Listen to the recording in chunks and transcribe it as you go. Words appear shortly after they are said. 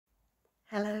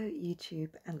Hello,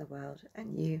 YouTube and the world,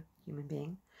 and you, human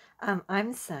being.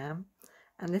 I'm Sam,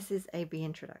 and this is a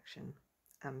reintroduction.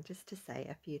 Just to say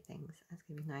a few things. It's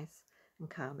going to be nice and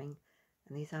calming,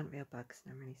 and these aren't real bugs,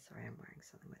 and I'm really sorry I'm wearing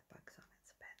something with bugs on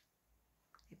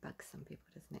it. It bugs some people,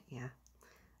 doesn't it? Yeah.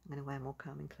 I'm going to wear more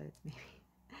calming clothes,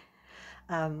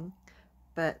 maybe.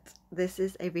 But this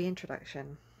is a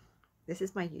reintroduction. This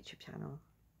is my YouTube channel.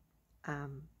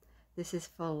 This is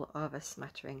full of a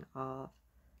smattering of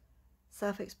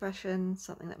self-expression,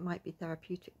 something that might be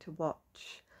therapeutic to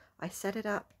watch. I set it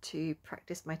up to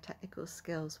practice my technical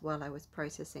skills while I was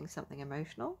processing something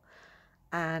emotional,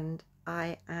 and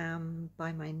I am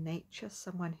by my nature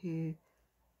someone who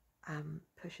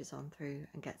pushes on through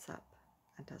and gets up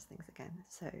and does things again.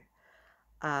 So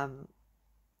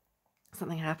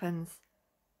something happens,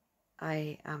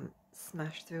 I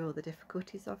smash through all the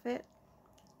difficulties of it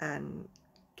and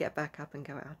get back up and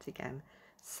go out again.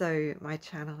 So my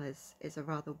channel is a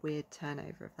rather weird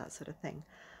turnover of that sort of thing.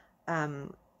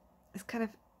 It's kind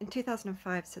of in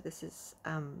 2005, so this is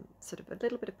sort of a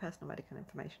little bit of personal medical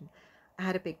information. I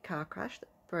had a big car crash that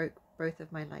broke both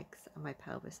of my legs and my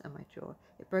pelvis and my jaw.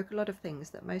 It broke a lot of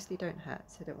things that mostly don't hurt,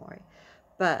 so don't worry.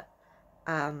 But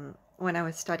when I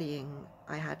was studying,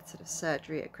 I had sort of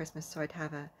surgery at Christmas, so I'd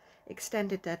have a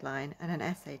extended deadline and an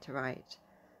essay to write,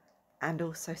 and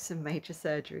also some major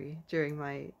surgery during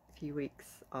my few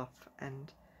weeks off,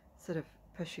 and sort of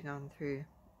pushing on through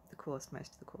the course,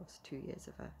 most of the course, 2 years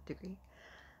of a degree.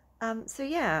 So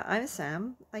yeah, I'm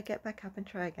Sam. I get back up and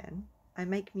try again. I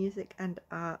make music and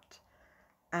art,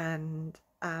 and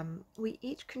we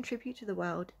each contribute to the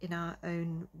world in our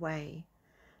own way.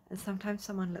 And sometimes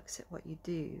someone looks at what you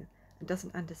do and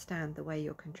doesn't understand the way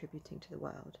you're contributing to the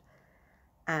world.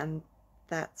 And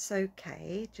that's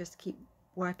okay. Just keep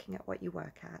working at what you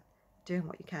work at, doing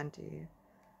what you can do,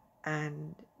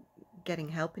 and getting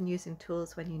help and using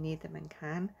tools when you need them and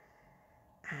can,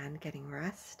 and getting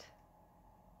rest,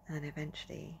 and then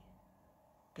eventually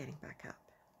getting back up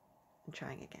and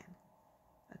trying again.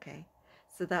 Okay,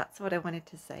 so that's what I wanted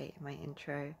to say in my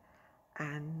intro,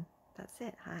 and that's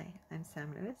it. Hi, I'm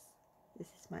Sam Lewis. This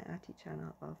is my arty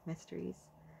channel of mysteries,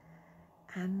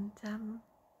 and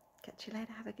catch you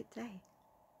later. Have a good day.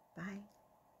 Bye.